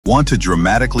Want to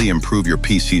dramatically improve your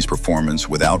PC's performance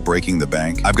without breaking the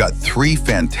bank? I've got 3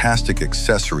 fantastic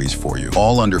accessories for you,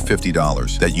 all under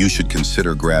 $50, that you should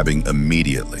consider grabbing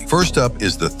immediately. First up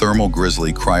is the Thermal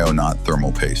Grizzly Cryonaut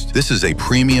Thermal Paste. This is a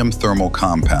premium thermal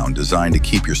compound designed to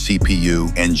keep your CPU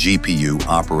and GPU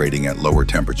operating at lower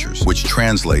temperatures, which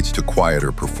translates to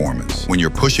quieter performance. When you're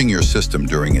pushing your system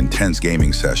during intense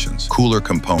gaming sessions, cooler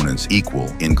components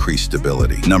equal increased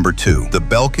stability. Number 2, the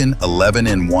Belkin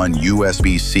 11-in-1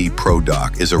 USB-C Pro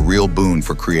Dock is a real boon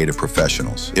for creative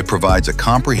professionals. It provides a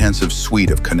comprehensive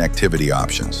suite of connectivity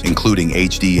options, including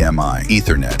HDMI,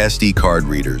 Ethernet, SD card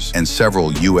readers, and several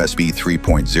USB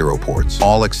 3.0 ports,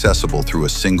 all accessible through a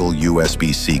single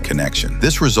USB-C connection.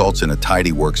 This results in a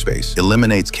tidy workspace,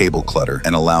 eliminates cable clutter,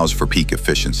 and allows for peak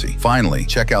efficiency. Finally,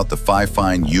 check out the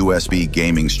Fifine USB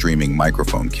Gaming Streaming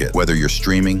Microphone Kit. Whether you're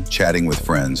streaming, chatting with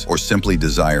friends, or simply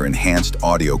desire enhanced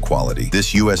audio quality,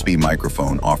 this USB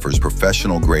microphone offers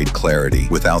professional-grade clarity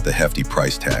without the hefty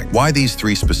price tag. Why these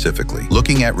 3 specifically?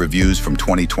 Looking at reviews from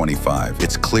 2025,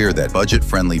 it's clear that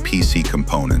budget-friendly PC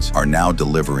components are now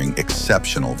delivering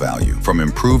exceptional value. From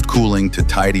improved cooling to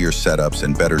tidier setups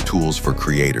and better tools for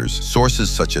creators, sources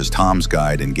such as Tom's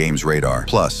Guide and Games Radar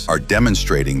Plus are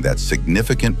demonstrating that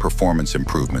significant performance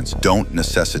improvements don't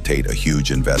necessitate a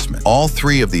huge investment. All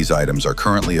 3 of these items are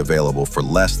currently available for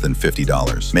less than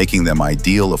 $50, making them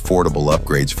ideal, affordable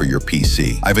upgrades for your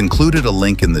PC. I've included a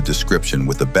link in the description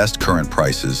with the best current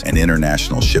prices and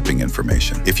international shipping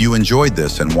information. If you enjoyed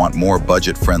this and want more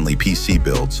budget-friendly PC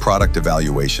builds, product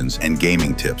evaluations, and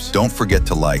gaming tips, don't forget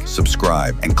to like,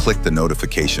 subscribe, and click the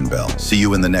notification bell. See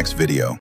you in the next video.